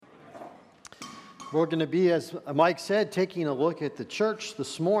We're going to be, as Mike said, taking a look at the church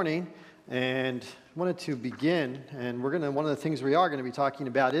this morning, and wanted to begin, and one of the things we are going to be talking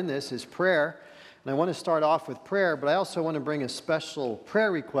about in this is prayer. And I want to start off with prayer, but I also want to bring a special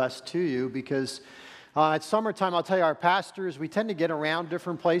prayer request to you because it's summertime. I'll tell you, our pastors, we tend to get around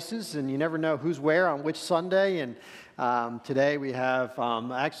different places, and you never know who's where on which Sunday. And today we have,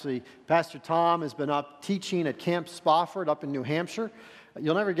 actually, Pastor Tom has been up teaching at Camp Spofford up in New Hampshire.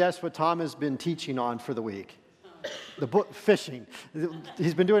 You'll never guess what Tom has been teaching on for the week. The book, fishing.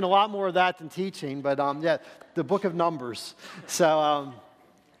 He's been doing a lot more of that than teaching, but the book of Numbers. So,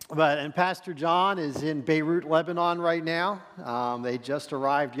 and Pastor John is in Beirut, Lebanon right now. They just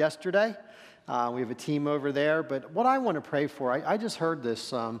arrived yesterday. We have a team over there. But what I want to pray for, I just heard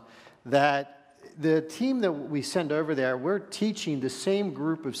this, that the team that we send over there, we're teaching the same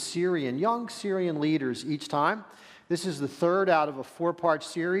group of young Syrian leaders each time. This is the third out of a 4-part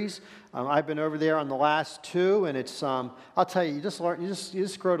series. I've been over there on the last 2, and it's, I'll tell you, you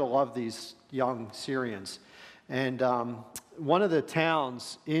just grow to love these young Syrians. And one of the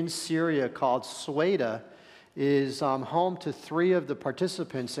towns in Syria called Sueda is home to 3 of the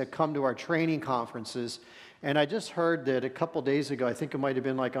participants that come to our training conferences. And I just heard that a couple days ago, I think it might have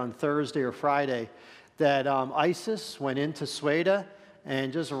been like on Thursday or Friday, that ISIS went into Sueda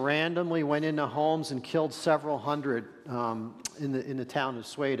and just randomly went into homes and killed several hundred in the town of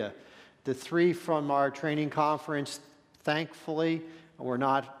Sueda. The 3 from our training conference, thankfully, were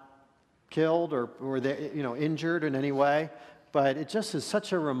not killed or were they, injured in any way. But it just is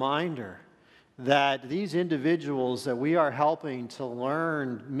such a reminder that these individuals that we are helping to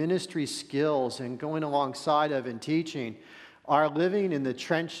learn ministry skills and going alongside of and teaching are living in the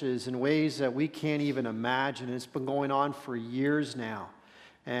trenches in ways that we can't even imagine. It's been going on for years now.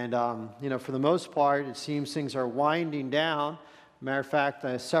 And, for the most part, it seems things are winding down. Matter of fact,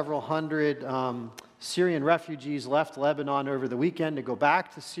 several hundred Syrian refugees left Lebanon over the weekend to go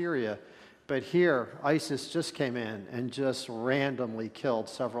back to Syria. But here, ISIS just came in and just randomly killed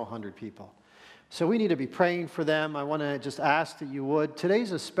several hundred people. So we need to be praying for them. I want to just ask that you would.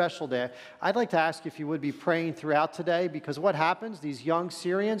 Today's a special day. I'd like to ask if you would be praying throughout today, because what happens, these young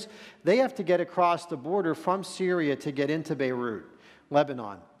Syrians, they have to get across the border from Syria to get into Beirut,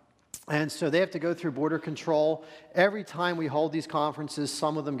 Lebanon. And so they have to go through border control. Every time we hold these conferences,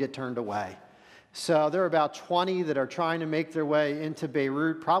 some of them get turned away. So there are about 20 that are trying to make their way into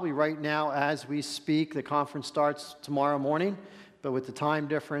Beirut, probably right now as we speak. The conference starts tomorrow morning. But with the time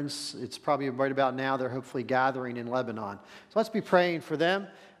difference, it's probably right about now they're hopefully gathering in Lebanon. So let's be praying for them,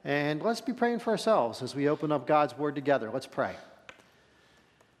 and let's be praying for ourselves as we open up God's Word together. Let's pray.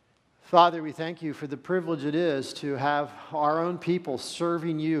 Father, we thank you for the privilege it is to have our own people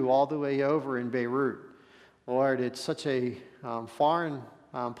serving you all the way over in Beirut. Lord, it's such a foreign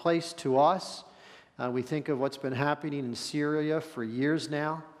place to us. We think of what's been happening in Syria for years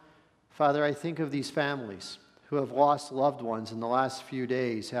now. Father, I think of these families who have lost loved ones in the last few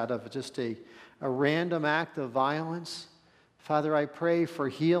days out of just a random act of violence. Father, I pray for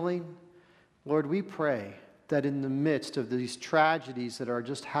healing. Lord, we pray that in the midst of these tragedies that are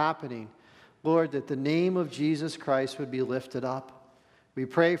just happening, Lord, that the name of Jesus Christ would be lifted up. We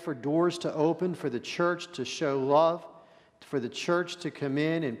pray for doors to open, for the church to show love, for the church to come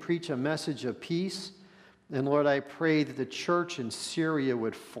in and preach a message of peace. And Lord, I pray that the church in Syria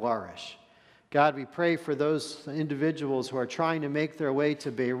would flourish. God, we pray for those individuals who are trying to make their way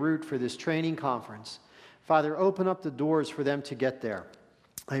to Beirut for this training conference. Father, open up the doors for them to get there.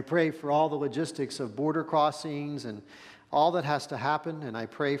 I pray for all the logistics of border crossings and all that has to happen, and I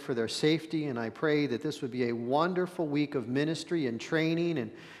pray for their safety, and I pray that this would be a wonderful week of ministry and training, and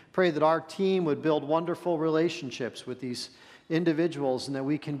pray that our team would build wonderful relationships with these individuals and that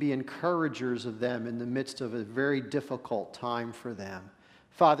we can be encouragers of them in the midst of a very difficult time for them.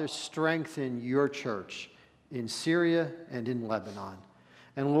 Father, strengthen your church in Syria and in Lebanon.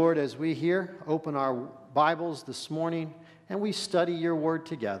 And Lord, as we here open our Bibles this morning and we study your word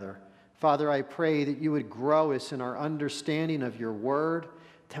together, Father, I pray that you would grow us in our understanding of your word,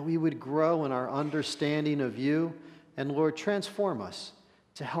 that we would grow in our understanding of you, and Lord, transform us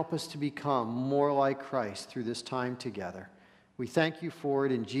to help us to become more like Christ through this time together. We thank you for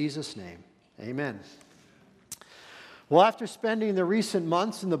it in Jesus' name. Amen. Well, after spending the recent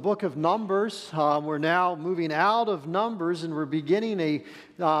months in the book of Numbers, we're now moving out of Numbers, and we're beginning a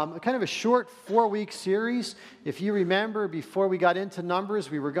kind of a short 4-week series. If you remember, before we got into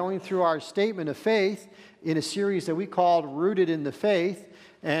Numbers, we were going through our statement of faith in a series that we called Rooted in the Faith,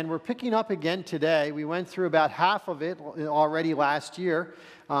 and we're picking up again today. We went through about half of it already last year.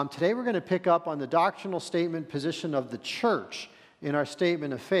 Today we're going to pick up on the doctrinal statement position of the church in our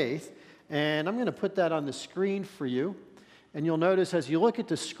statement of faith. And I'm going to put that on the screen for you. And you'll notice as you look at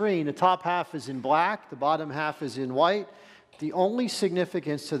the screen, the top half is in black, the bottom half is in white. The only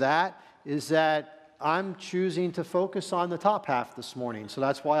significance to that is that I'm choosing to focus on the top half this morning, so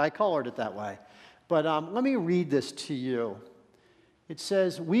that's why I colored it that way. But let me read this to you. It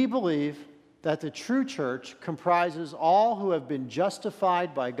says, "We believe that the true church comprises all who have been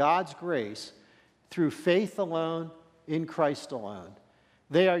justified by God's grace through faith alone, in Christ alone.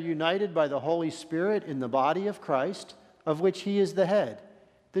 They are united by the Holy Spirit in the body of Christ, of which he is the head.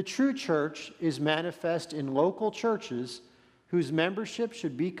 The true church is manifest in local churches whose membership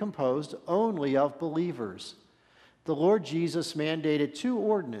should be composed only of believers. The Lord Jesus mandated two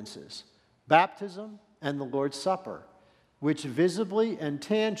ordinances, baptism and the Lord's Supper, which visibly and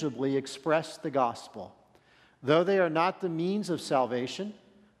tangibly express the gospel. Though they are not the means of salvation,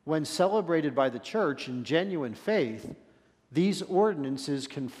 when celebrated by the church in genuine faith, these ordinances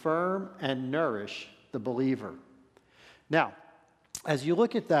confirm and nourish the believer." Now, as you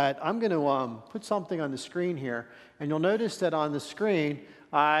look at that, I'm going to put something on the screen here, and you'll notice that on the screen,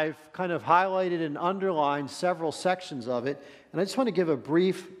 I've kind of highlighted and underlined several sections of it, and I just want to give a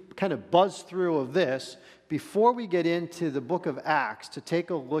brief kind of buzz through of this before we get into the book of Acts to take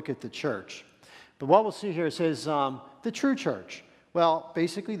a look at the church. But what we'll see here, it says the true church. Well,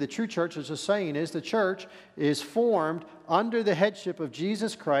 basically, the true church, as it's saying, is the church is formed under the headship of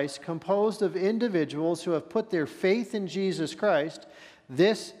Jesus Christ, composed of individuals who have put their faith in Jesus Christ.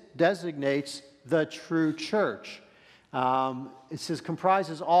 This designates the true church. It says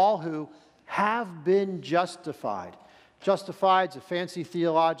comprises all who have been justified. Justified is a fancy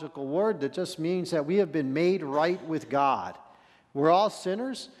theological word that just means that we have been made right with God. We're all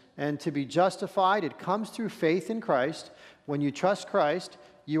sinners, and to be justified, it comes through faith in Christ. When you trust Christ,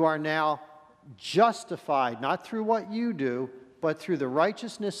 you are now justified, not through what you do, but through the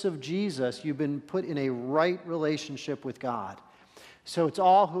righteousness of Jesus. You've been put in a right relationship with God. So it's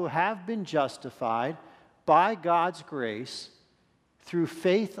all who have been justified by God's grace through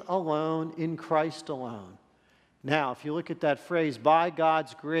faith alone in Christ alone. Now, if you look at that phrase, by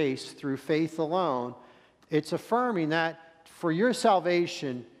God's grace through faith alone, it's affirming that for your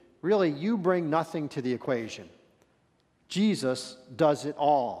salvation, really, you bring nothing to the equation. Jesus does it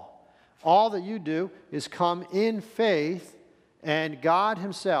all. All that you do is come in faith, and God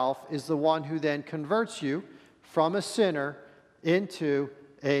himself is the one who then converts you from a sinner into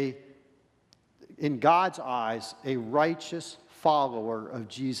in God's eyes, a righteous follower of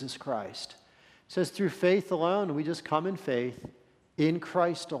Jesus Christ. It says through faith alone, we just come in faith in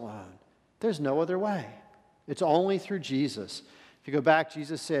Christ alone. There's no other way. It's only through Jesus. If you go back,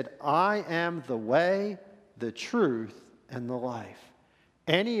 Jesus said, "I am the way, the truth, and the life.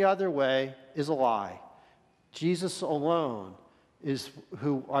 Any other way is a lie." Jesus alone is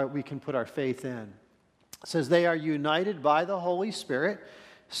who we can put our faith in. It says they are united by the Holy Spirit.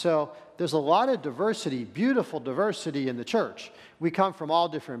 So there's a lot of diversity, beautiful diversity in the church. We come from all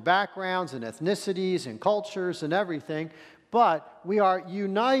different backgrounds and ethnicities and cultures and everything, but we are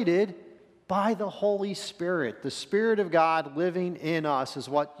united by the Holy Spirit. The Spirit of God living in us is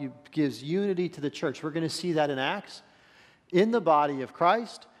what gives unity to the church. We're going to see that in Acts. In the body of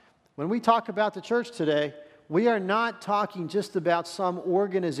Christ. When we talk about the church today, we are not talking just about some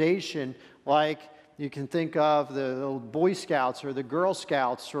organization like you can think of the Boy Scouts or the Girl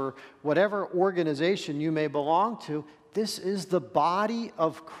Scouts or whatever organization you may belong to. This is the body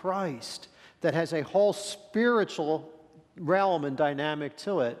of Christ that has a whole spiritual realm and dynamic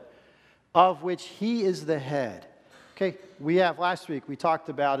to it, of which he is the head. Okay, we have last week, we talked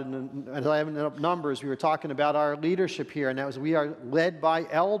about in 11 Numbers, we were talking about our leadership here, and that was we are led by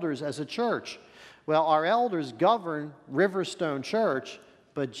elders as a church. Well, our elders govern Riverstone Church,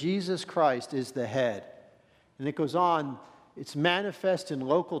 but Jesus Christ is the head. And it goes on, it's manifest in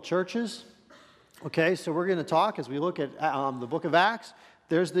local churches. Okay, so we're going to talk as we look at the book of Acts.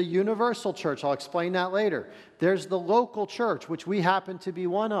 There's the universal church. I'll explain that later. There's the local church, which we happen to be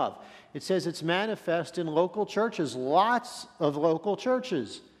one of. It says it's manifest in local churches, lots of local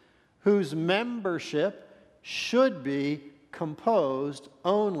churches, whose membership should be composed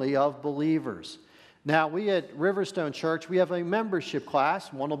only of believers. Now, we at Riverstone Church, we have a membership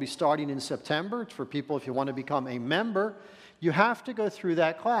class. One will be starting in September. It's for people if you want to become a member. You have to go through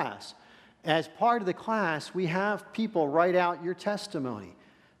that class. As part of the class, we have people write out your testimony.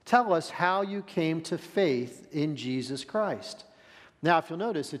 Tell us how you came to faith in Jesus Christ. Now, if you'll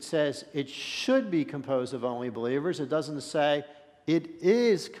notice, it says it should be composed of only believers. It doesn't say it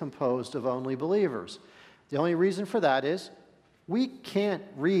is composed of only believers. The only reason for that is we can't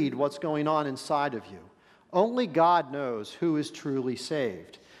read what's going on inside of you. Only God knows who is truly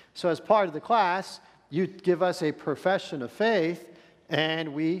saved. So as part of the class, you give us a profession of faith,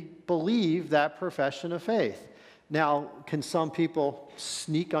 and we believe that profession of faith. Now, can some people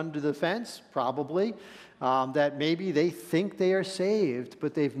sneak under the fence? Probably. That maybe they think they are saved,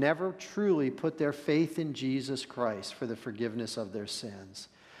 but they've never truly put their faith in Jesus Christ for the forgiveness of their sins.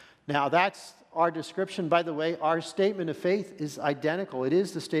 Now, that's our description. By the way, our statement of faith is identical. It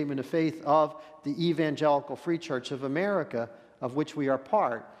is the statement of faith of the Evangelical Free Church of America, of which we are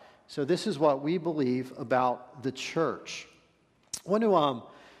part. So this is what we believe about the church. I want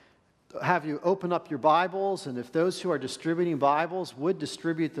to have you open up your Bibles, and if those who are distributing Bibles would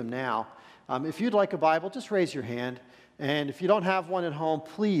distribute them now. If you'd like a Bible, just raise your hand. And if you don't have one at home,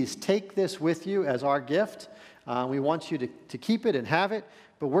 please take this with you as our gift. We want you to keep it and have it.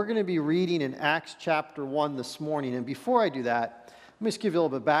 But we're going to be reading in Acts chapter 1 this morning. And before I do that, let me just give you a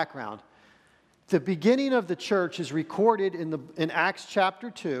little bit of background. The beginning of the church is recorded in Acts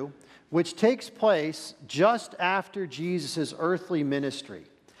chapter 2, which takes place just after Jesus' earthly ministry.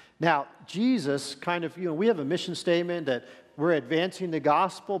 Now, Jesus we have a mission statement that we're advancing the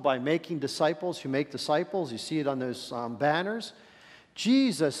gospel by making disciples who make disciples. You see it on those banners.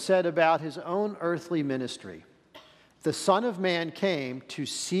 Jesus said about his own earthly ministry, "The Son of Man came to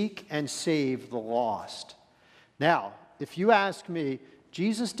seek and save the lost." Now, if you ask me,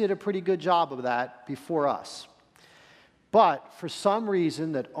 Jesus did a pretty good job of that before us. But for some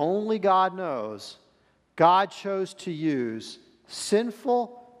reason that only God knows, God chose to use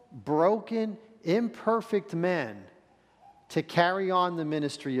sinful, broken, imperfect men to carry on the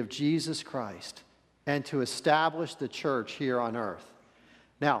ministry of Jesus Christ and to establish the church here on earth.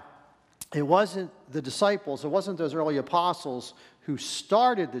 Now, it wasn't the disciples, it wasn't those early apostles who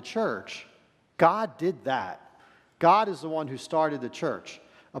started the church. God did that. God is the one who started the church.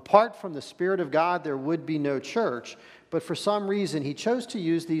 Apart from the Spirit of God, there would be no church. But for some reason, he chose to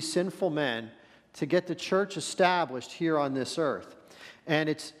use these sinful men to get the church established here on this earth. And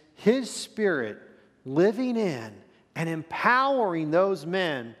it's his Spirit living in and empowering those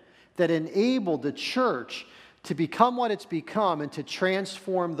men that enabled the church to become what it's become and to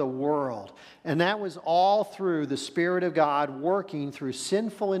transform the world. And that was all through the Spirit of God working through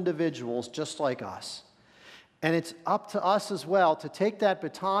sinful individuals just like us. And it's up to us as well to take that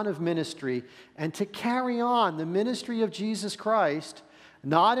baton of ministry and to carry on the ministry of Jesus Christ,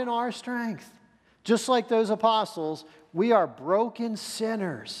 not in our strength. Just like those apostles, we are broken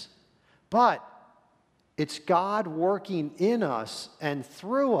sinners. But it's God working in us and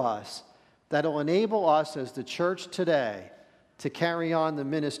through us that will enable us as the church today to carry on the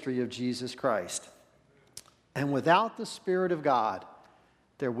ministry of Jesus Christ. And without the Spirit of God,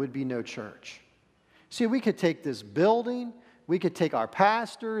 there would be no church. See, we could take this building, we could take our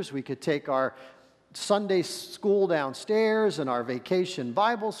pastors, we could take our Sunday school downstairs and our vacation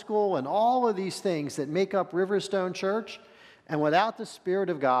Bible school and all of these things that make up Riverstone Church, and without the Spirit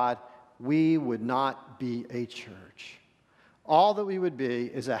of God, we would not be a church. All that we would be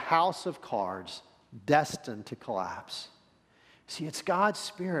is a house of cards destined to collapse. See, it's God's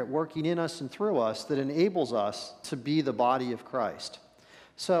Spirit working in us and through us that enables us to be the body of Christ.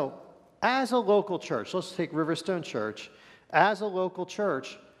 So, as a local church, let's take Riverstone Church. As a local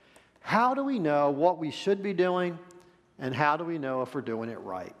church, how do we know what we should be doing, and how do we know if we're doing it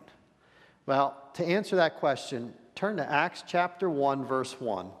right? Well, to answer that question, turn to Acts chapter 1, verse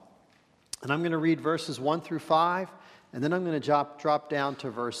 1. And I'm going to read verses 1 through 5, and then I'm going to drop down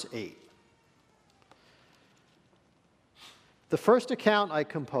to verse 8. The first account I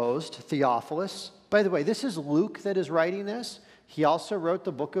composed, Theophilus. By the way, this is Luke that is writing this. He also wrote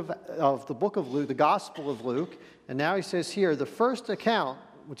the book of Luke, the Gospel of Luke. And now he says here, the first account,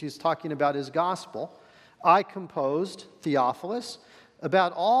 which he's talking about his gospel, I composed, Theophilus,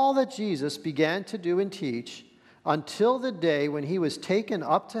 about all that Jesus began to do and teach until the day when he was taken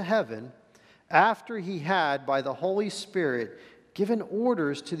up to heaven, after he had, by the Holy Spirit, given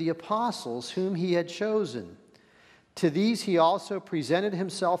orders to the apostles whom he had chosen. To these he also presented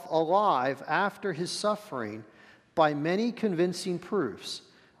himself alive after his suffering by many convincing proofs,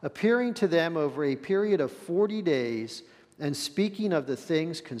 appearing to them over a period of 40 days and speaking of the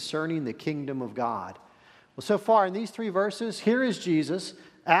things concerning the kingdom of God. Well, so far in these 3 verses, here is Jesus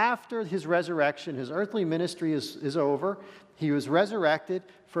after his resurrection. His earthly ministry is over. He was resurrected.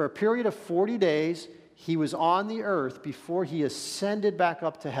 For a period of 40 days, he was on the earth before he ascended back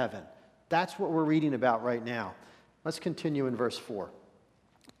up to heaven. That's what we're reading about right now. Let's continue in verse 4.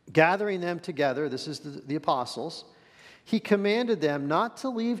 Gathering them together, this is the apostles, he commanded them not to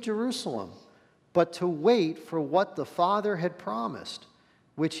leave Jerusalem, but to wait for what the Father had promised,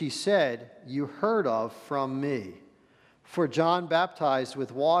 which he said, "You heard of from me." For John baptized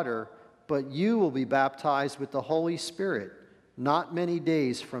with water, but you will be baptized with the Holy Spirit not many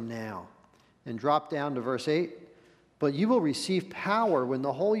days from now. And drop down to verse 8. But you will receive power when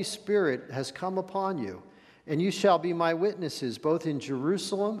the Holy Spirit has come upon you, and you shall be my witnesses both in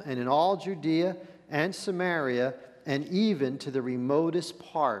Jerusalem and in all Judea and Samaria and even to the remotest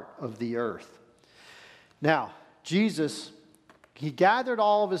part of the earth. Now, Jesus, he gathered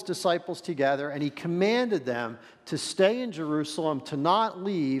all of his disciples together and he commanded them to stay in Jerusalem, to not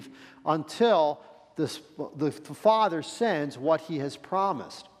leave until the Father sends what he has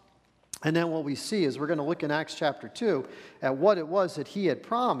promised. And then what we see is we're going to look in Acts chapter 2 at what it was that he had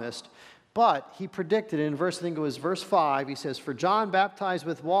promised. But he predicted in verse, I think it was verse 5, he says, For John baptized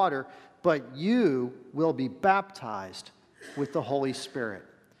with water, but you will be baptized with the Holy Spirit.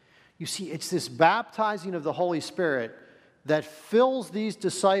 You see, it's this baptizing of the Holy Spirit that fills these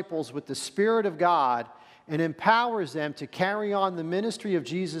disciples with the Spirit of God and empowers them to carry on the ministry of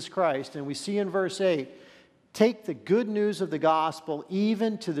Jesus Christ. And we see in verse 8, take the good news of the gospel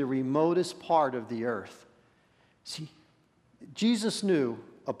even to the remotest part of the earth. See, Jesus knew,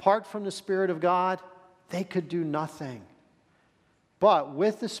 apart from the Spirit of God, they could do nothing. But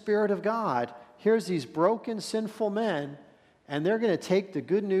with the Spirit of God, here's these broken, sinful men, and they're going to take the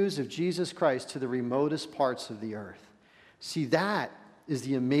good news of Jesus Christ to the remotest parts of the earth. See, that is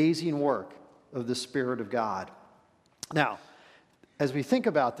the amazing work of the Spirit of God. Now, as we think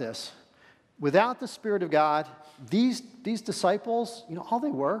about this, without the Spirit of God, these disciples, all they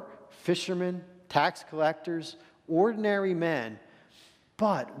were, fishermen, tax collectors, ordinary men.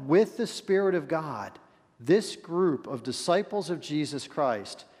 But with the Spirit of God, this group of disciples of Jesus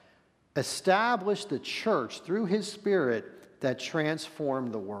Christ established the church through his Spirit that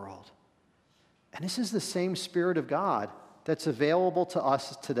transformed the world. And this is the same Spirit of God that's available to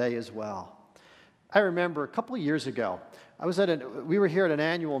us today as well. I remember a couple of years ago, we were here at an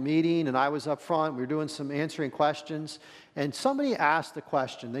annual meeting, and I was up front. We were doing some answering questions, and somebody asked the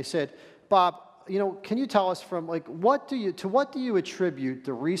question. They said, Bob, can you tell us from what do you attribute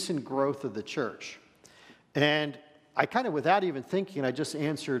the recent growth of the church? And I kind of, without even thinking, I just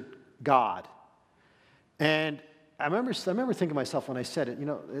answered God. And I remember thinking to myself when I said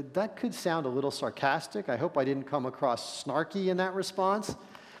it, that could sound a little sarcastic. I hope I didn't come across snarky in that response.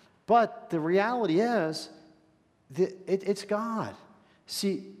 But the reality is, it's God.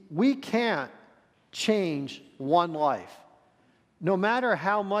 See, we can't change one life. No matter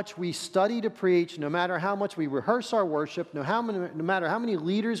how much we study to preach, no matter how much we rehearse our worship, no matter how many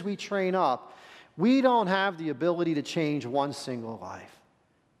leaders we train up, we don't have the ability to change one single life.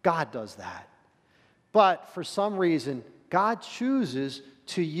 God does that. But for some reason, God chooses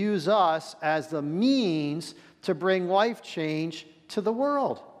to use us as the means to bring life change to the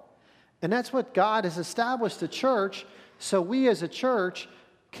world. And that's what God has established the church, so we as a church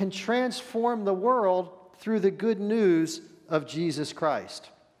can transform the world through the good news of Jesus Christ.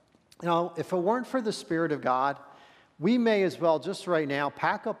 If it weren't for the Spirit of God, we may as well just right now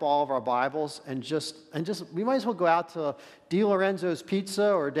pack up all of our Bibles and we might as well go out to Di Lorenzo's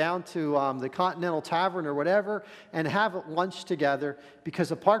Pizza or down to the Continental Tavern or whatever and have lunch together, because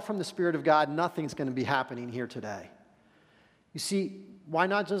apart from the Spirit of God, nothing's going to be happening here today. You see, why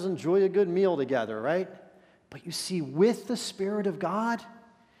not just enjoy a good meal together, right? But you see, with the Spirit of God,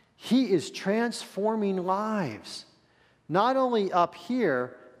 he is transforming lives. Not only up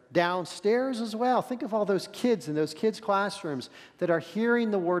here, downstairs as well. Think of all those kids in those kids' classrooms that are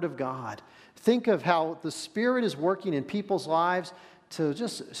hearing the Word of God. Think of how the Spirit is working in people's lives to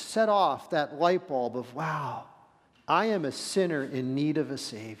just set off that light bulb of, wow, I am a sinner in need of a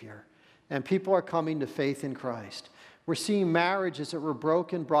Savior. And people are coming to faith in Christ. We're seeing marriages that were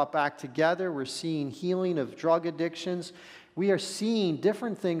broken brought back together. We're seeing healing of drug addictions. We are seeing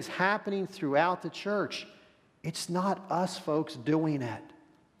different things happening throughout the church. It's not us folks doing it.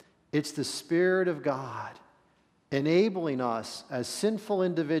 It's the Spirit of God enabling us as sinful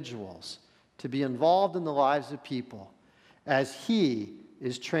individuals to be involved in the lives of people as he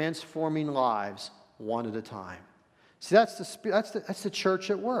is transforming lives one at a time. See, that's the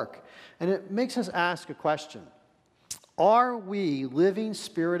church at work. And it makes us ask a question. Are we living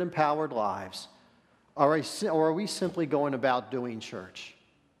Spirit-empowered lives, or are we simply going about doing church?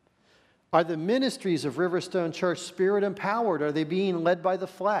 Are the ministries of Riverstone Church Spirit-empowered? Are they being led by the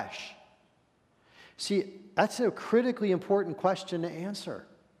flesh? See, that's a critically important question to answer.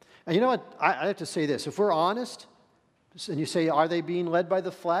 And you know what? I have to say this. If we're honest, and you say, are they being led by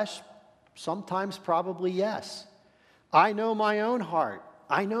the flesh? Sometimes probably yes. I know my own heart.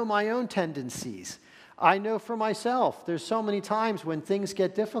 I know my own tendencies. I know for myself, there's so many times when things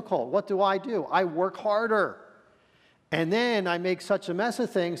get difficult. What do? I work harder. And then I make such a mess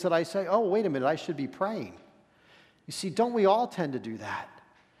of things that I say, oh, wait a minute, I should be praying. You see, don't we all tend to do that?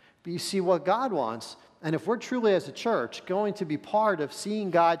 But you see what God wants, and if we're truly as a church going to be part of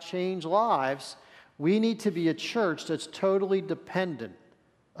seeing God change lives, we need to be a church that's totally dependent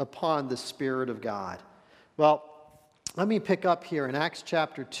upon the Spirit of God. Well, let me pick up here in Acts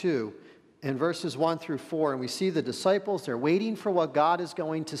chapter 2 in verses 1 through 4, and we see the disciples, they're waiting for what God is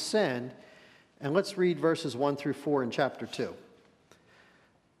going to send. And let's read verses 1 through 4 in chapter 2.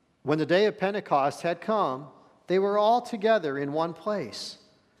 When the day of Pentecost had come, they were all together in one place.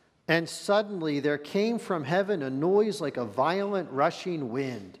 And suddenly there came from heaven a noise like a violent rushing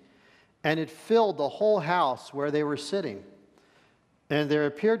wind, and it filled the whole house where they were sitting. And there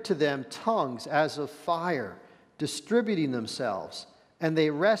appeared to them tongues as of fire, distributing themselves, and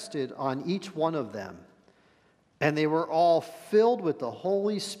they rested on each one of them. And they were all filled with the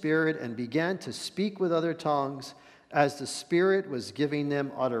Holy Spirit and began to speak with other tongues as the Spirit was giving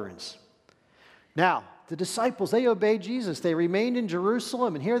them utterance. Now, the disciples, they obeyed Jesus. They remained in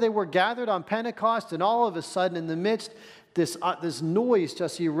Jerusalem, and here they were gathered on Pentecost, and all of a sudden, in the midst, this noise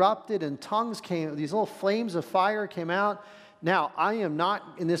just erupted, and tongues came, these little flames of fire came out. Now, I am not,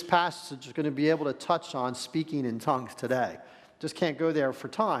 in this passage, going to be able to touch on speaking in tongues today. Just can't go there for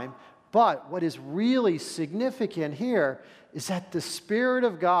time. But what is really significant here is that the Spirit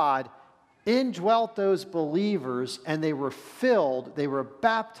of God indwelt those believers, and they were filled, they were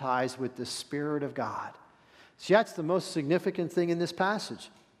baptized with the Spirit of God. See, that's the most significant thing in this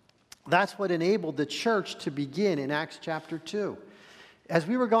passage. That's what enabled the church to begin in Acts chapter 2. As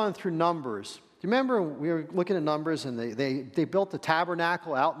we were going through Numbers, do you remember we were looking at Numbers, and they built the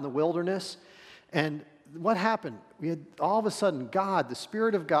tabernacle out in the wilderness? And what happened? We had all of a sudden God, the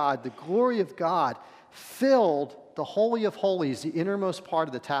Spirit of God, the glory of God filled the Holy of Holies, the innermost part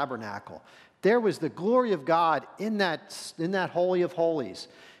of the tabernacle. There was the glory of God in that Holy of Holies.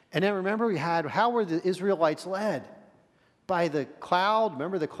 And then remember how were the Israelites led? By the cloud.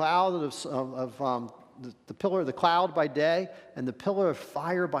 Remember the cloud the pillar of the cloud by day and the pillar of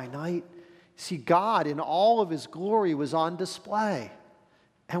fire by night? See, God in all of his glory was on display.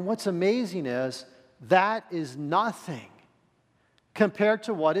 And what's amazing is that is nothing compared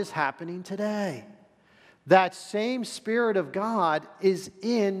to what is happening today. That same Spirit of God is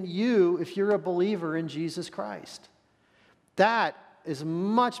in you if you're a believer in Jesus Christ. That is a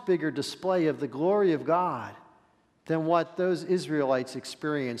much bigger display of the glory of God than what those Israelites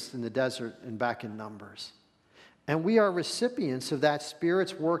experienced in the desert and back in Numbers. And we are recipients of that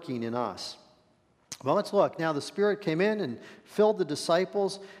Spirit's working in us. Well, let's look. Now, the Spirit came in and filled the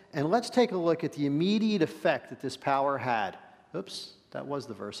disciples, and let's take a look at the immediate effect that this power had. Oops, that was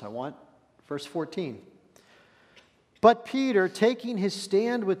the verse I want. Verse 14. But Peter, taking his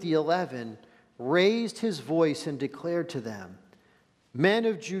stand with the 11, raised his voice and declared to them, "Men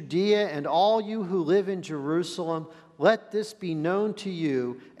of Judea and all you who live in Jerusalem, let this be known to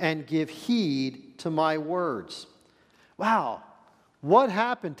you and give heed to my words." Wow, what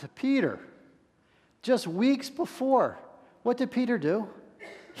happened to Peter? Just weeks before, what did Peter do?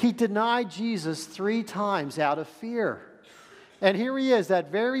 He denied Jesus 3 times out of fear. And here he is,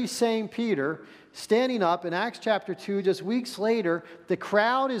 that very same Peter, standing up in Acts chapter 2, just weeks later, the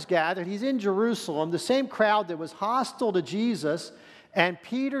crowd is gathered. He's in Jerusalem, the same crowd that was hostile to Jesus, and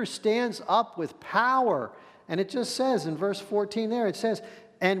Peter stands up with power. And it just says in verse 14 there, it says,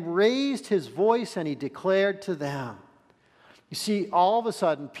 "And raised his voice and he declared to them." You see, all of a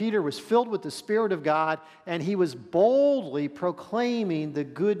sudden, Peter was filled with the Spirit of God, and he was boldly proclaiming the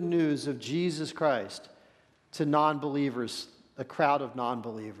good news of Jesus Christ to non-believers, a crowd of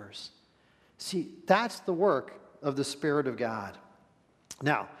non-believers. See, that's the work of the Spirit of God.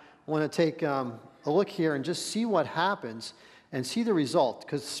 Now, I want to take a look here and just see what happens and see the result,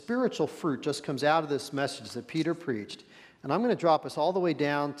 because spiritual fruit just comes out of this message that Peter preached. And I'm going to drop us all the way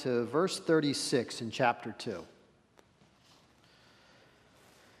down to verse 36 in chapter 2.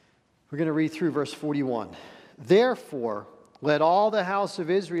 We're going to read through verse 41. "Therefore, let all the house of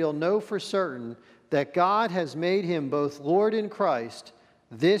Israel know for certain that God has made him both Lord and Christ,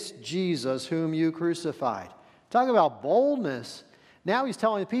 this Jesus whom you crucified." Talk about boldness. Now he's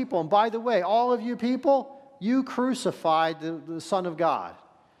telling the people, and by the way, all of you people, you crucified the Son of God.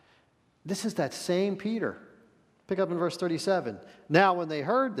 This is that same Peter. Pick up in verse 37. "Now when they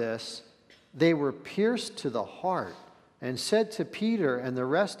heard this, they were pierced to the heart, and said to Peter and the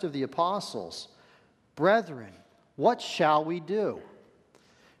rest of the apostles, 'Brethren, what shall we do?'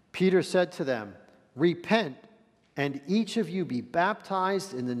 Peter said to them, 'Repent, and each of you be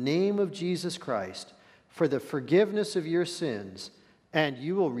baptized in the name of Jesus Christ for the forgiveness of your sins, and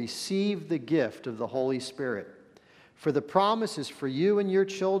you will receive the gift of the Holy Spirit. For the promise is for you and your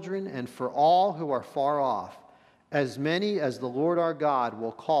children and for all who are far off, as many as the Lord our God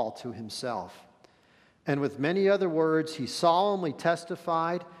will call to himself." And with many other words, he solemnly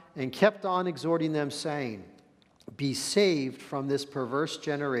testified and kept on exhorting them, saying, "Be saved from this perverse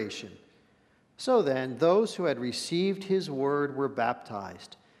generation." So then, those who had received his word were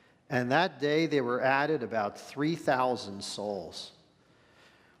baptized, and that day they were added about 3,000 souls.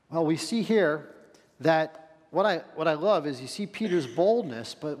 Well, we see here that what I love is you see Peter's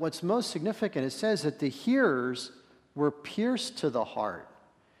boldness, but what's most significant, it says that the hearers were pierced to the heart.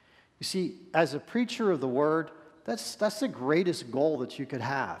 You see, as a preacher of the word, that's the greatest goal that you could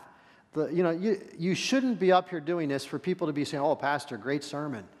have. You shouldn't be up here doing this for people to be saying, "Oh, Pastor, great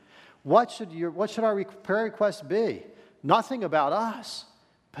sermon." What should our prayer request be? Nothing about us,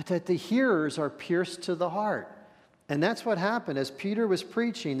 but that the hearers are pierced to the heart. And that's what happened. As Peter was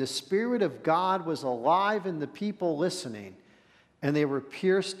preaching, the Spirit of God was alive in the people listening, and they were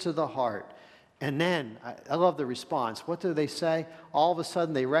pierced to the heart. And then, I love the response. What do they say? All of a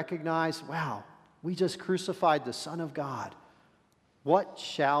sudden they recognize, wow, we just crucified the Son of God. What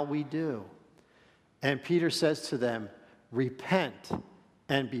shall we do? And Peter says to them, repent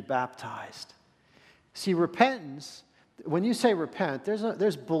and be baptized. See, repentance, when you say repent,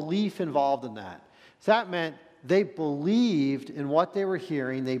 there's belief involved in that. So that meant they believed in what they were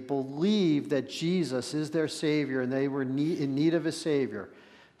hearing. They believed that Jesus is their Savior and they were in need of a Savior.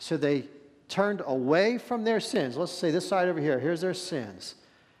 So they turned away from their sins. Let's say this side over here. Here's their sins.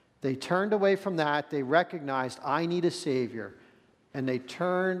 They turned away from that. They recognized, I need a Savior. And they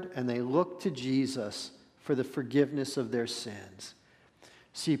turned and they looked to Jesus for the forgiveness of their sins.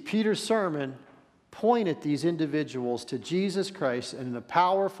 See, Peter's sermon pointed these individuals to Jesus Christ, and in a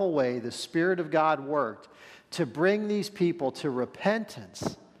powerful way, the Spirit of God worked to bring these people to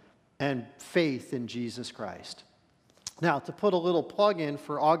repentance and faith in Jesus Christ. Now, to put a little plug in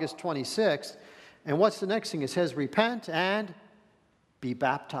for August 26th, and what's the next thing? It says, repent and be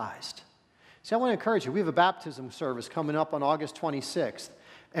baptized. See, I want to encourage you. We have a baptism service coming up on August 26th.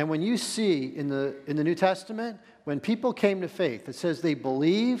 And when you see in the New Testament, when people came to faith, it says they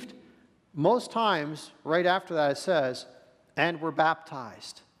believed. Most times, right after that, it says, and were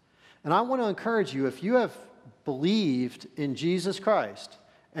baptized. And I want to encourage you, if you have believed in Jesus Christ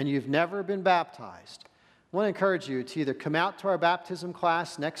and you've never been baptized, I want to encourage you to either come out to our baptism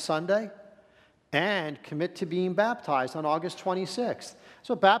class next Sunday and commit to being baptized on August 26th.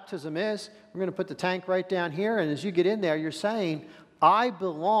 So what baptism is, we're going to put the tank right down here, and as you get in there, you're saying, I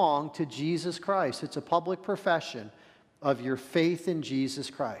belong to Jesus Christ. It's a public profession of your faith in Jesus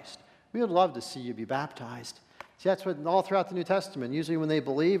Christ. We would love to see you be baptized. See, that's what all throughout the New Testament, usually when they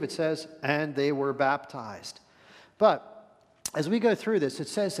believe, it says, and they were baptized. But as we go through this, it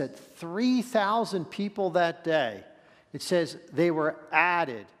says that 3,000 people that day, it says they were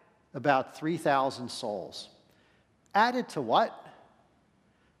added, about 3,000 souls. Added to what?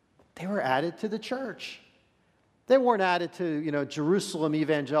 They were added to the church. They weren't added to, Jerusalem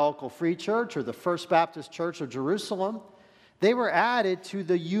Evangelical Free Church or the First Baptist Church of Jerusalem. They were added to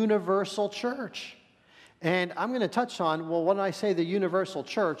the universal church. And I'm going to touch on, well, when I say the universal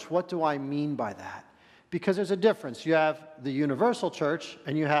church, what do I mean by that? Because there's a difference. You have the universal church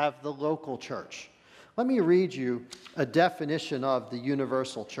and you have the local church. Let me read you a definition of the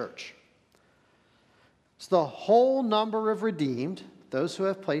universal church. It's the whole number of redeemed, those who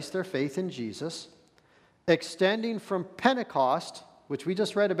have placed their faith in Jesus, extending from Pentecost, which we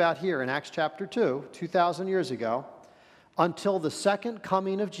just read about here in Acts chapter 2, 2,000 years ago, until the second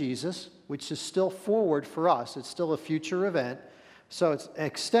coming of Jesus, which is still forward for us. It's still a future event. So it's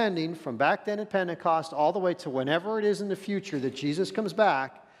extending from back then at Pentecost all the way to whenever it is in the future that Jesus comes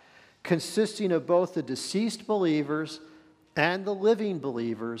back, consisting of both the deceased believers and the living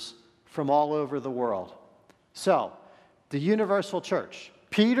believers from all over the world. So, the universal church.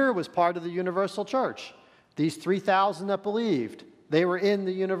 Peter was part of the universal church. These 3,000 that believed, they were in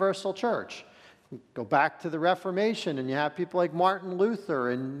the universal church. Go back to the Reformation, and you have people like Martin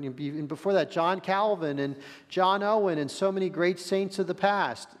Luther, and before that, John Calvin and John Owen, and so many great saints of the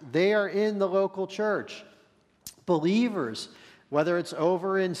past. They are in the local church. Believers, whether it's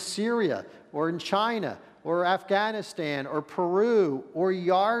over in Syria or in China or Afghanistan or Peru or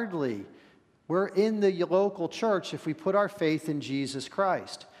Yardley, we're in the local church if we put our faith in Jesus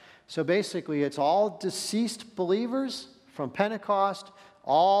Christ. So basically, it's all deceased believers from Pentecost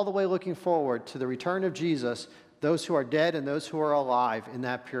all the way looking forward to the return of Jesus, those who are dead and those who are alive in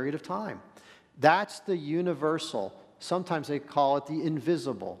that period of time. That's the universal, sometimes they call it the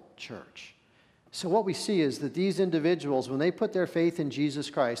invisible church. So what we see is that these individuals, when they put their faith in Jesus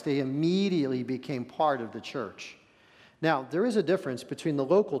Christ, they immediately became part of the church. Now, there is a difference between the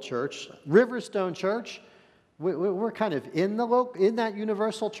local church. Riverstone Church, we're kind of in that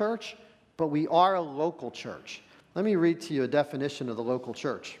universal church, but we are a local church. Let me read to you a definition of the local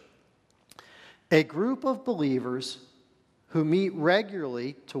church. A group of believers who meet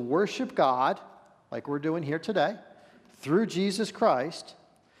regularly to worship God, like we're doing here today, through Jesus Christ,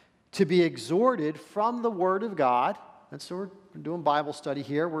 to be exhorted from the Word of God. And so we're doing Bible study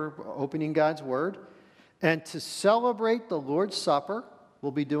here. We're opening God's Word. And to celebrate the Lord's Supper,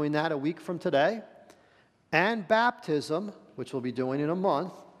 we'll be doing that a week from today, and baptism, which we'll be doing in a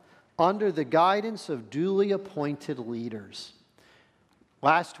month, under the guidance of duly appointed leaders.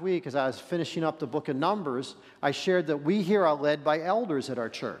 Last week, as I was finishing up the book of Numbers, I shared that we here are led by elders at our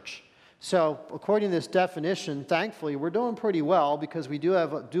church. So, according to this definition, thankfully, we're doing pretty well because we do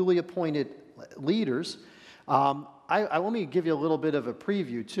have duly appointed leaders. Let me give you a little bit of a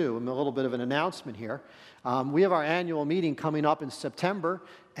preview, too, and a little bit of an announcement here. We have our annual meeting coming up in September,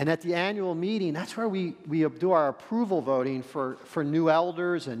 and at the annual meeting, that's where we do our approval voting for new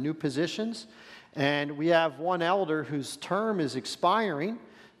elders and new positions. And we have one elder whose term is expiring.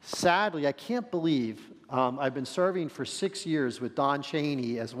 Sadly, I can't believe I've been serving for 6 years with Don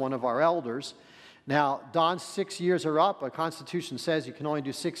Cheney as one of our elders. Now, Don's 6 years are up. Our Constitution says you can only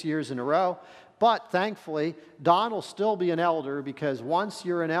do 6 years in a row. But thankfully, Don will still be an elder because once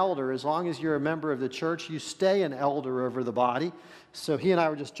you're an elder, as long as you're a member of the church, you stay an elder over the body. So he and I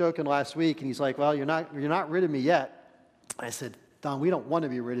were just joking last week, and he's like, well, you're not rid of me yet. I said, Don, we don't want to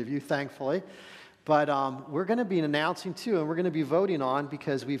be rid of you, thankfully. But we're going to be announcing, too, and we're going to be voting on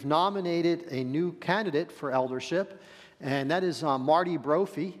because we've nominated a new candidate for eldership, and that is Marty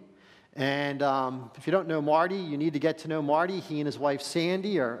Brophy. And if you don't know Marty, you need to get to know Marty. He and his wife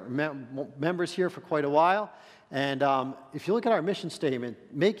Sandy are members here for quite a while. And if you look at our mission statement,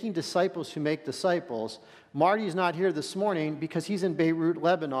 making disciples who make disciples, Marty's not here this morning because he's in Beirut,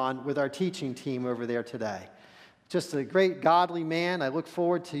 Lebanon with our teaching team over there today. Just a great godly man. I look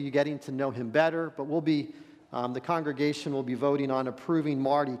forward to you getting to know him better. But the congregation will be voting on approving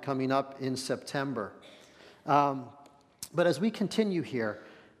Marty coming up in September. But as we continue here,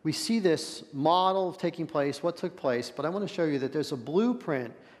 we see this model taking place, what took place, but I want to show you that there's a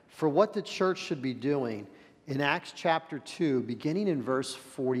blueprint for what the church should be doing in Acts chapter 2, beginning in verse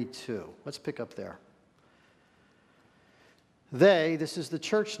 42. Let's pick up there. They, this is the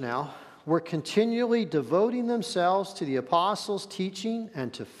church now, were continually devoting themselves to the apostles' teaching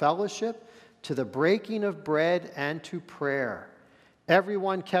and to fellowship, to the breaking of bread and to prayer.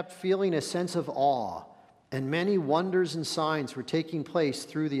 Everyone kept feeling a sense of awe, and many wonders and signs were taking place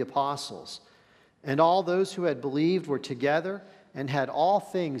through the apostles. And all those who had believed were together and had all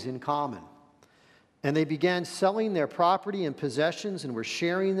things in common. And they began selling their property and possessions and were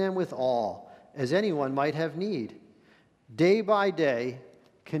sharing them with all, as anyone might have need. Day by day,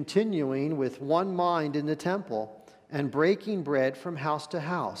 continuing with one mind in the temple and breaking bread from house to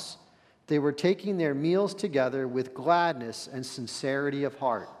house, they were taking their meals together with gladness and sincerity of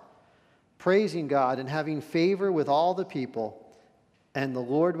heart, praising God and having favor with all the people, and the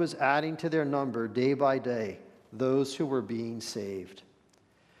Lord was adding to their number day by day those who were being saved.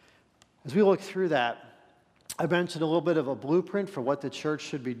 As we look through that, I mentioned a little bit of a blueprint for what the church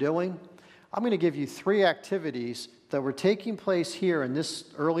should be doing. I'm going to give you 3 activities that were taking place here in this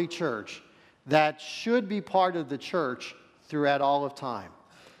early church that should be part of the church throughout all of time.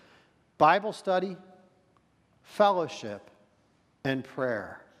 Bible study, fellowship, and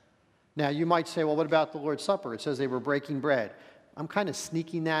prayer. Now, you might say, well, what about the Lord's Supper? It says they were breaking bread. I'm kind of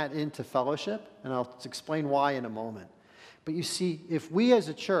sneaking that into fellowship, and I'll explain why in a moment. But you see, if we as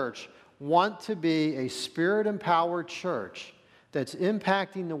a church want to be a Spirit-empowered church that's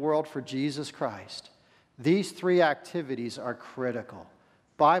impacting the world for Jesus Christ, these 3 activities are critical.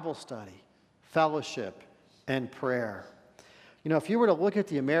 Bible study, fellowship, and prayer. You know, if you were to look at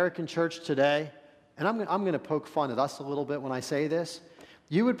the American church today, and I'm going to poke fun at us a little bit when I say this,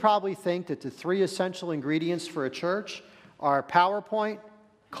 you would probably think that the 3 essential ingredients for a church are PowerPoint,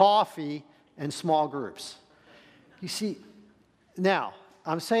 coffee, and small groups. You see, now,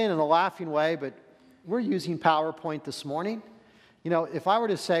 I'm saying in a laughing way, but we're using PowerPoint this morning. You know, if I were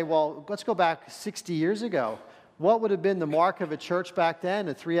to say, well, let's go back 60 years ago, what would have been the mark of a church back then,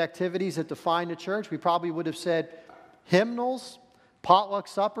 the 3 activities that defined a church? We probably would have said hymnals, potluck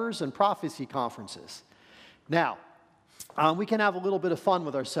suppers, and prophecy conferences. Now, we can have a little bit of fun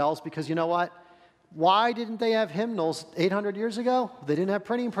with ourselves because you know what? Why didn't they have hymnals 800 years ago? They didn't have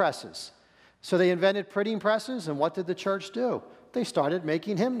printing presses. So they invented printing presses, and what did the church do? They started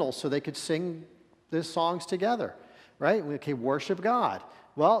making hymnals so they could sing the songs together, right? Okay, worship God.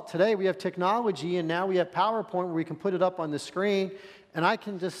 Well, today we have technology, and now we have PowerPoint where we can put it up on the screen. And I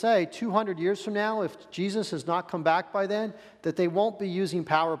can just say, 200 years from now, if Jesus has not come back by then, that they won't be using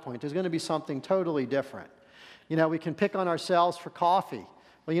PowerPoint. There's going to be something totally different. You know, we can pick on ourselves for coffee.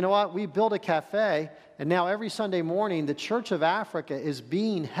 Well, you know what? We built a cafe, and now every Sunday morning, the Church of Africa is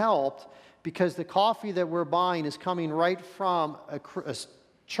being helped because the coffee that we're buying is coming right from a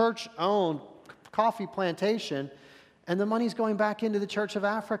church-owned coffee plantation, and the money's going back into the Church of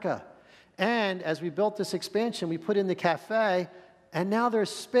Africa. And as we built this expansion, we put in the cafe, and now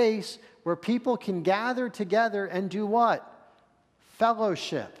there's space where people can gather together and do what?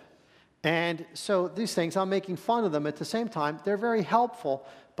 Fellowship. And so these things, I'm making fun of them at the same time. They're very helpful,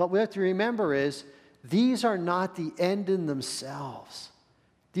 but what we have to remember is these are not the end in themselves.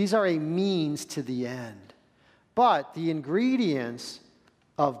 These are a means to the end. But the ingredients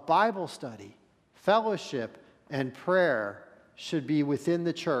of Bible study, fellowship, and prayer should be within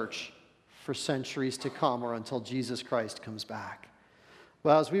the church for centuries to come or until Jesus Christ comes back.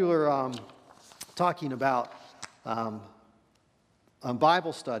 Well, as we were talking about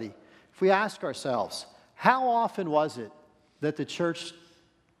Bible study, if we ask ourselves, how often was it that the church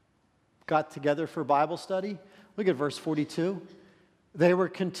got together for Bible study? Look at verse 42. They were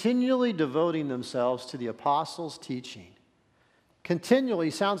continually devoting themselves to the apostles' teaching. Continually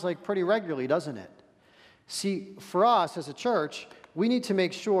sounds like pretty regularly, doesn't it? See, for us as a church, we need to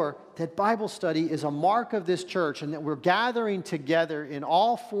make sure that Bible study is a mark of this church and that we're gathering together in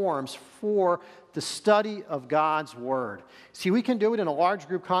all forms for the study of God's Word. See, we can do it in a large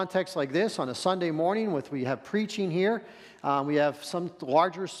group context like this on a Sunday morning we have preaching here. We have some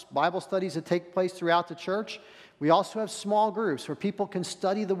larger Bible studies that take place throughout the church. We also have small groups where people can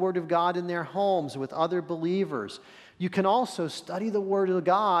study the Word of God in their homes with other believers. You can also study the Word of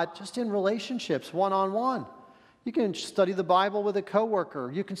God just in relationships, one-on-one. You can study the Bible with a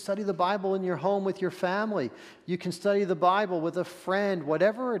coworker. You can study the Bible in your home with your family. You can study the Bible with a friend,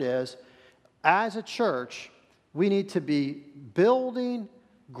 whatever it is. As a church, we need to be building,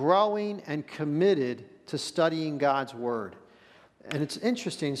 growing, and committed to studying God's Word. And it's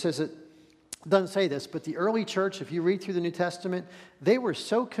interesting, it says it doesn't say this, but the early church, if you read through the New Testament, they were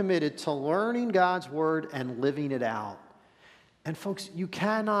so committed to learning God's Word and living it out. And folks, you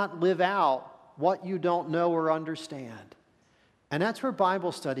cannot live out what you don't know or understand. And that's where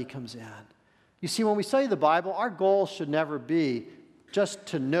Bible study comes in. You see, when we study the Bible, our goal should never be just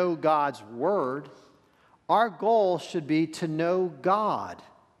to know God's Word. Our goal should be to know God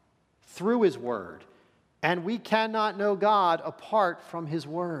through His Word. And we cannot know God apart from His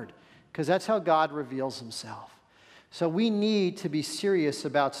Word, because that's how God reveals Himself. So we need to be serious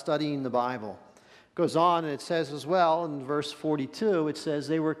about studying the Bible. It goes on and it says as well in verse 42, it says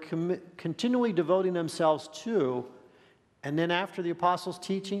they were continually devoting themselves to, and then after the apostles'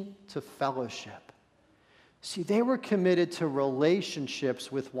 teaching, to fellowship. See, they were committed to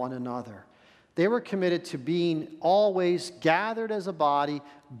relationships with one another. They were committed to being always gathered as a body,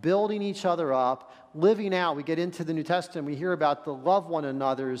 building each other up, living out. We get into the New Testament, we hear about the love one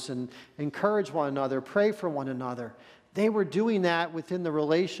another's and encourage one another, pray for one another. They were doing that within the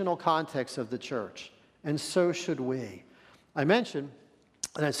relational context of the church, and so should we. I mentioned,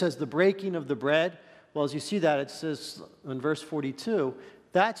 and it says the breaking of the bread. Well, as you see that, it says in verse 42,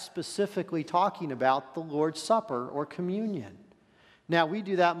 that's specifically talking about the Lord's Supper or communion. Now, we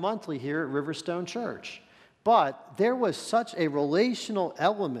do that monthly here at Riverstone Church, but there was such a relational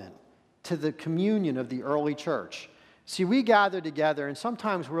element to the communion of the early church. See, we gather together, and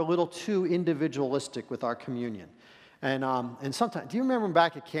sometimes we're a little too individualistic with our communion. And sometimes, do you remember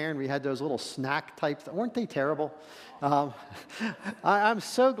back at Cairn, we had those little snack type, weren't they terrible? I'm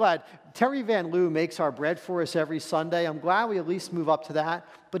so glad. Terry Van Loo makes our bread for us every Sunday. I'm glad we at least move up to that.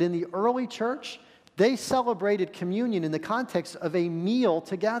 But in the early church, they celebrated communion in the context of a meal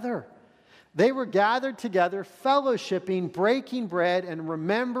together. They were gathered together, fellowshipping, breaking bread, and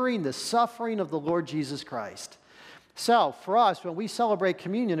remembering the suffering of the Lord Jesus Christ. So, for us, when we celebrate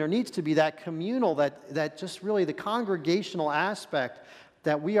communion, there needs to be that communal, that just really the congregational aspect,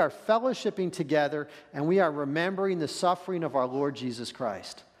 that we are fellowshipping together and we are remembering the suffering of our Lord Jesus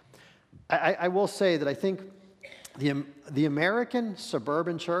Christ. I will say that I think the American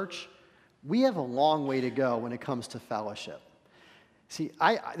suburban church, we have a long way to go when it comes to fellowship. See,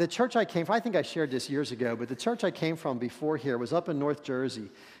 the church I came from, I think I shared this years ago, but the church I came from before here was up in North Jersey.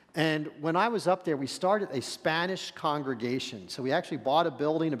 And when I was up there, we started a Spanish congregation. So we actually bought a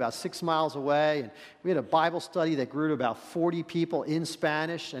building about 6 miles away, and we had a Bible study that grew to about 40 people in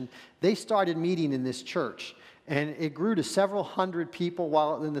Spanish, and they started meeting in this church. and it grew to several hundred people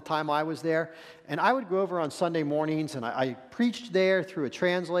while in the time I was there. And I would go over on Sunday mornings, and I preached there through a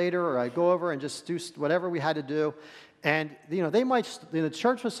translator, or I'd go over and just do whatever we had to do. And the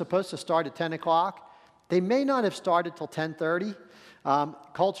church was supposed to start at 10 o'clock. They may not have started till 10:30.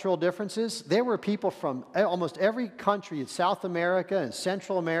 Cultural differences. There were people from almost every country in South America and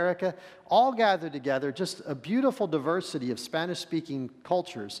Central America, all gathered together, just a beautiful diversity of Spanish-speaking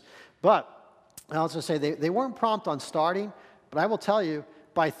cultures. But I'll just say they weren't prompt on starting, but I will tell you,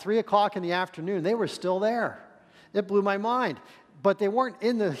 by 3 o'clock in the afternoon, they were still there. It blew my mind. But they weren't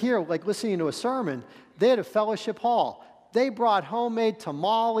here like listening to a sermon. They had a fellowship hall. They brought homemade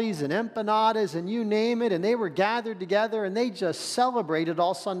tamales and empanadas and you name it, and they were gathered together, and they just celebrated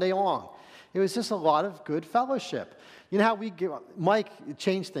all Sunday long. It was just a lot of good fellowship. You know how Mike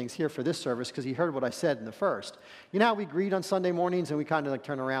changed things here for this service because he heard what I said in the first. You know how we greet on Sunday mornings and we kind of like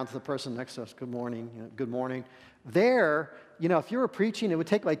turn around to the person next to us, good morning, good morning. There, if you were preaching, it would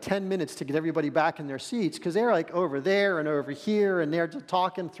take like 10 minutes to get everybody back in their seats because they're like over there and over here, and they're just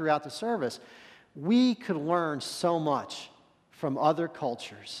talking throughout the service. We could learn so much from other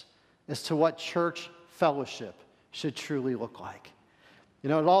cultures as to what church fellowship should truly look like.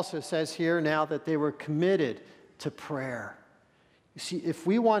 It also says here now that they were committed to prayer. You see, if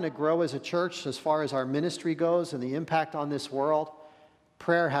we want to grow as a church as far as our ministry goes and the impact on this world,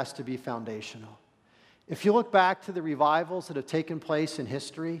 prayer has to be foundational. If you look back to the revivals that have taken place in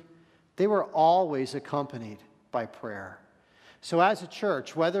history, they were always accompanied by prayer. So as a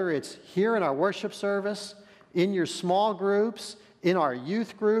church, whether it's here in our worship service, in your small groups, in our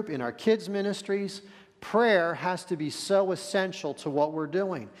youth group, in our kids' ministries, prayer has to be so essential to what we're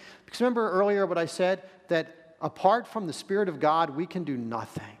doing. Because remember earlier what I said, that apart from the Spirit of God, we can do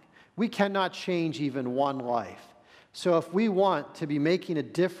nothing. We cannot change even one life. So if we want to be making a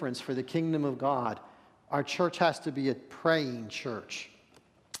difference for the kingdom of God, our church has to be a praying church.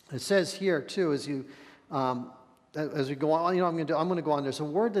 It says here, too, as we go on, I'm going to go on. There's a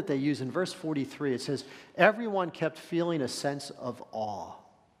word that they use in verse 43. It says, everyone kept feeling a sense of awe.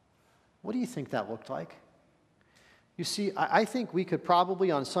 What do you think that looked like? You see, I think we could probably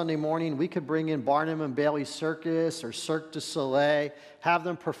on Sunday morning, we could bring in Barnum and Bailey Circus or Cirque du Soleil, have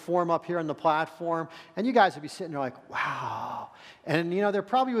them perform up here on the platform, and you guys would be sitting there like, wow. And, there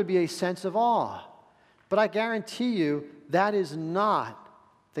probably would be a sense of awe. But I guarantee you, that is not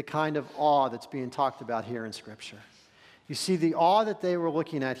the kind of awe that's being talked about here in Scripture. You see, the awe that they were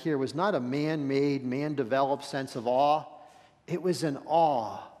looking at here was not a man-made, man-developed sense of awe. It was an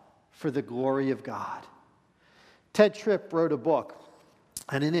awe for the glory of God. Ted Tripp wrote a book,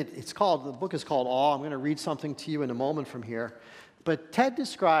 and in it, the book is called Awe. I'm going to read something to you in a moment from here. But Ted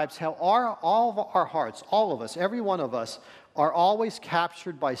describes how all of our hearts, all of us, every one of us, are always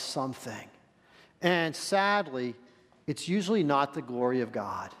captured by something. And sadly, it's usually not the glory of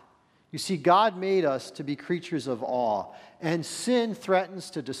God. You see, God made us to be creatures of awe, and sin threatens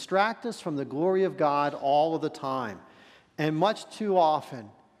to distract us from the glory of God all of the time. And much too often,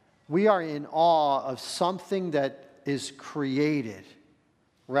 we are in awe of something that is created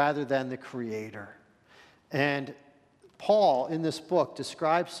rather than the Creator. And Paul, in this book,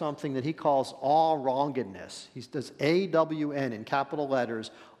 describes something that he calls awe-wrongedness. He does A-W-N in capital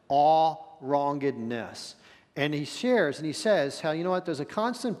letters, awe-wrongedness. And he shares and he says how, there's a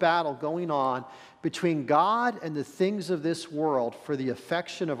constant battle going on between God and the things of this world for the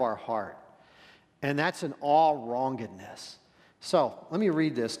affection of our heart. And that's an awe-wrongedness. So let me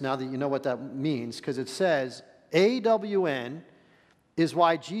read this now that you know what that means, because it says, AWN is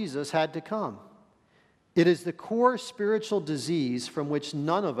why Jesus had to come. It is the core spiritual disease from which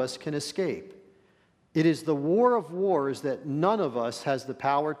none of us can escape. It is the war of wars that none of us has the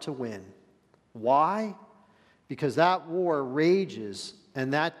power to win. Why? Because that war rages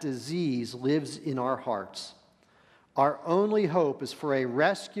and that disease lives in our hearts. Our only hope is for a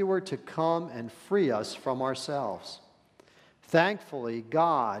rescuer to come and free us from ourselves. Thankfully,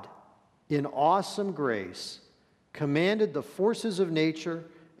 God, in awesome grace, commanded the forces of nature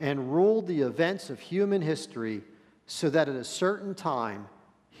and ruled the events of human history so that at a certain time,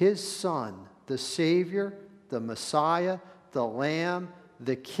 His Son, the Savior, the Messiah, the Lamb,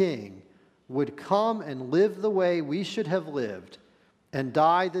 the King, would come and live the way we should have lived and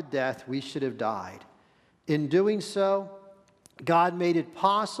die the death we should have died. In doing so, God made it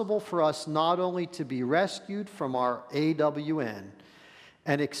possible for us not only to be rescued from our AWN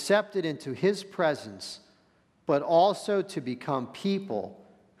and accepted into His presence, but also to become people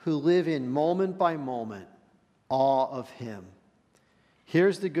who live in moment by moment awe of Him.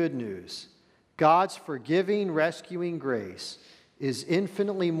 Here's the good news. God's forgiving, rescuing grace is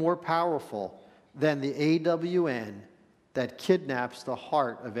infinitely more powerful than the AWN that kidnaps the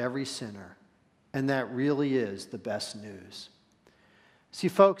heart of every sinner. And that really is the best news. See,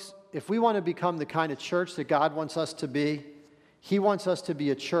 folks, if we want to become the kind of church that God wants us to be, He wants us to be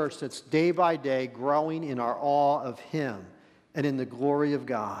a church that's day by day growing in our awe of Him and in the glory of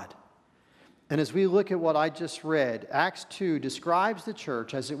God. And as we look at what I just read, Acts 2 describes the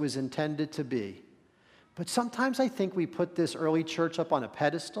church as it was intended to be. But sometimes I think we put this early church up on a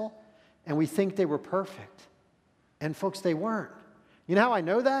pedestal and we think they were perfect. And folks, they weren't. You know how I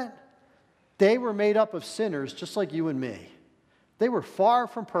know that? They were made up of sinners just like you and me. They were far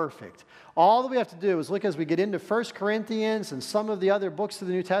from perfect. All that we have to do is look as we get into 1 Corinthians and some of the other books of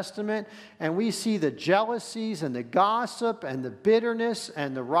the New Testament, and we see the jealousies and the gossip and the bitterness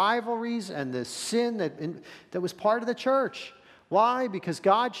and the rivalries and the sin that was part of the church. Why? Because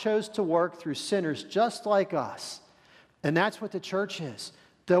God chose to work through sinners just like us. And that's what the church is.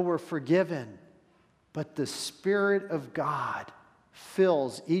 Though we're forgiven, but the Spirit of God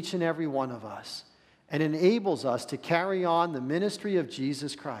fills each and every one of us and enables us to carry on the ministry of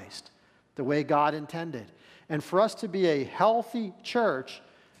Jesus Christ the way God intended. And for us to be a healthy church,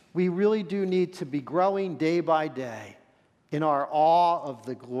 we really do need to be growing day by day in our awe of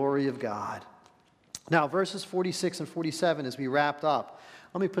the glory of God. Now, verses 46 and 47 as we wrapped up.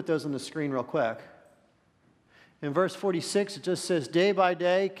 Let me put those on the screen real quick. In verse 46, it just says, day by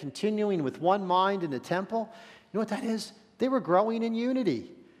day, continuing with one mind in the temple. You know what that is? They were growing in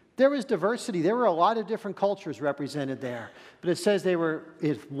unity. There was diversity. There were a lot of different cultures represented there. But it says they were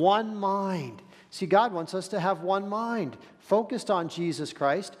in one mind. See, God wants us to have one mind, focused on Jesus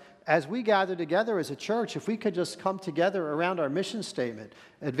Christ. As we gather together as a church, if we could just come together around our mission statement,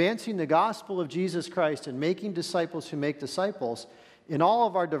 advancing the gospel of Jesus Christ and making disciples who make disciples, in all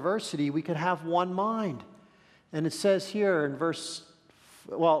of our diversity, we could have one mind. And it says here in at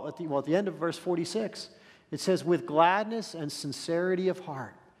the end of verse 46, it says, with gladness and sincerity of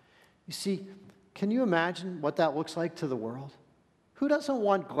heart. You see, can you imagine what that looks like to the world? Who doesn't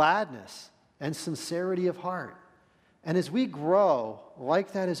want gladness and sincerity of heart? And as we grow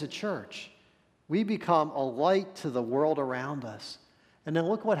like that as a church, we become a light to the world around us. And then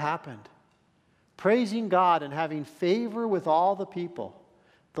look what happened. Praising God and having favor with all the people,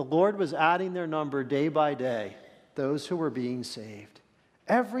 the Lord was adding their number day by day, those who were being saved.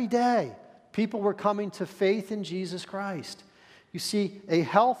 Every day, people were coming to faith in Jesus Christ. You see, a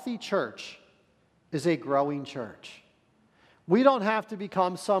healthy church is a growing church. We don't have to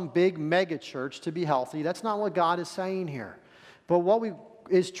become some big mega church to be healthy. That's not what God is saying here. But what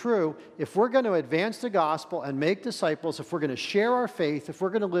is true, if we're going to advance the gospel and make disciples, if we're going to share our faith, if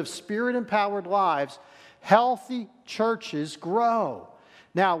we're going to live Spirit-empowered lives, healthy churches grow.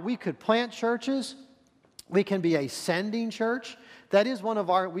 Now, we could plant churches. We can be a sending church. That is one of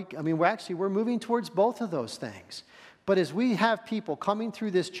our, we're moving towards both of those things. But as we have people coming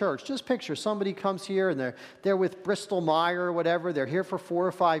through this church, just picture somebody comes here and they're with Bristol Meyer or whatever. They're here for 4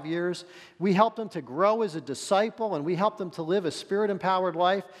 or 5 years. We help them to grow as a disciple, and we help them to live a Spirit-empowered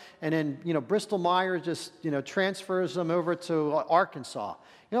life. And then, Bristol Meyer just, transfers them over to Arkansas.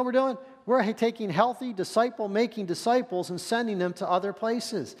 You know what we're doing? We're taking healthy disciple-making disciples and sending them to other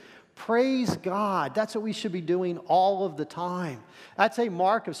places. Praise God. That's what we should be doing all of the time. That's a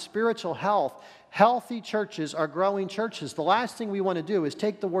mark of spiritual health. Healthy churches are growing churches. The last thing we want to do is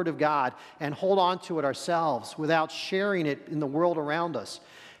take the Word of God and hold on to it ourselves without sharing it in the world around us.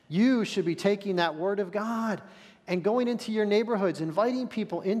 You should be taking that Word of God and going into your neighborhoods, inviting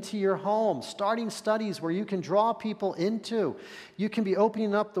people into your home, starting studies where you can draw people into. You can be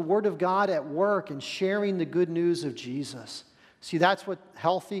opening up the Word of God at work and sharing the good news of Jesus. See, that's what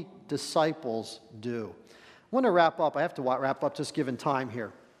healthy disciples do. I want to wrap up. I have to wrap up just given time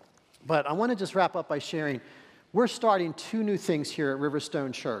here. But I want to just wrap up by sharing, we're starting 2 new things here at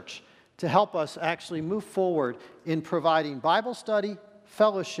Riverstone Church to help us actually move forward in providing Bible study,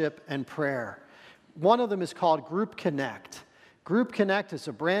 fellowship, and prayer. One of them is called Group Connect. Group Connect is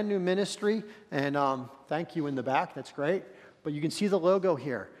a brand new ministry, and thank you in the back, that's great. But you can see the logo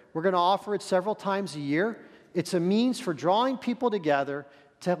here. We're going to offer it several times a year. It's a means for drawing people together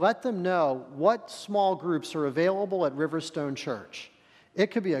to let them know what small groups are available at Riverstone Church. It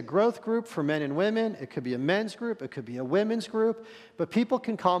could be a growth group for men and women. It could be a men's group. It could be a women's group. But people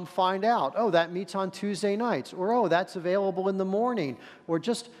can come find out, oh, that meets on Tuesday nights, or oh, that's available in the morning, or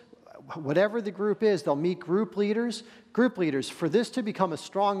just whatever the group is. They'll meet group leaders. Group leaders, for this to become a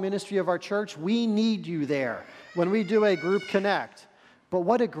strong ministry of our church, we need you there when we do a Group Connect. But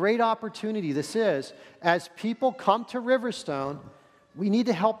what a great opportunity this is. As people come to Riverstone, we need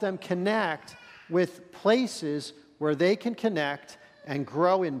to help them connect with places where they can connect and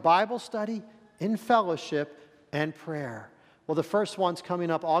grow in Bible study, in fellowship and prayer. Well, the first one's coming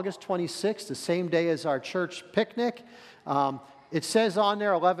up August 26th, the same day as our church picnic. It says on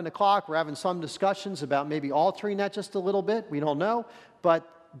there 11 o'clock. We're having some discussions about maybe altering that just a little bit. We don't know. But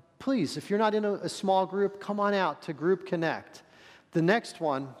please, if you're not in a small group, come on out to Group Connect. The next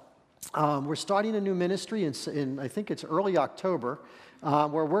one, we're starting a new ministry in I think it's early October,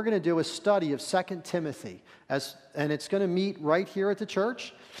 where we're going to do a study of 2 Timothy. And it's going to meet right here at the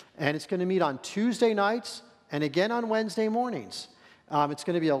church. And it's going to meet on Tuesday nights and again on Wednesday mornings. It's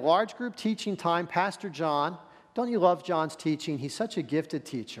going to be a large group teaching time. Pastor John, don't you love John's teaching? He's such a gifted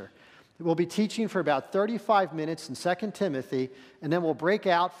teacher. We'll be teaching for about 35 minutes in 2 Timothy, and then we'll break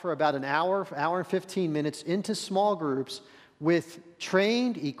out for about an hour and 15 minutes into small groups with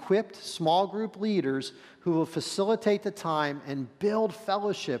trained, equipped small group leaders who will facilitate the time and build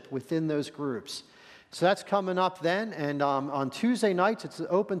fellowship within those groups. So that's coming up then, and on Tuesday nights, it's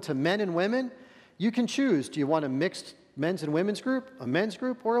open to men and women. You can choose. Do you want a mixed men's and women's group, a men's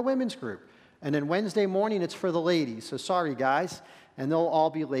group, or a women's group? And then Wednesday morning, it's for the ladies. So sorry, guys. And they'll all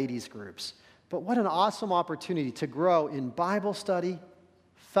be ladies' groups. But what an awesome opportunity to grow in Bible study,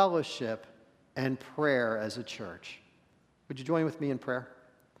 fellowship, and prayer as a church. Would you join with me in prayer?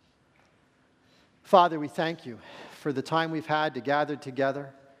 Father, we thank you for the time we've had to gather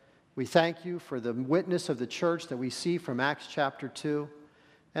together. We thank you for the witness of the church that we see from Acts chapter 2.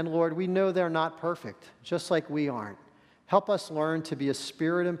 And Lord, we know they're not perfect, just like we aren't. Help us learn to be a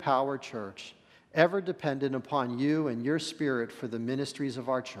Spirit-empowered church, ever dependent upon you and your Spirit for the ministries of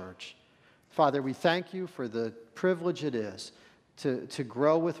our church. Father, we thank you for the privilege it is to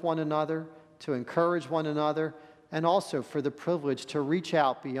grow with one another, to encourage one another, and also for the privilege to reach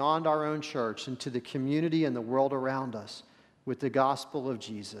out beyond our own church into the community and the world around us with the gospel of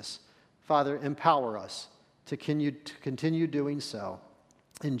Jesus. Father, empower us to continue doing so.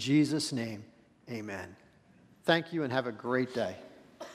 In Jesus' name, amen. Thank you and have a great day.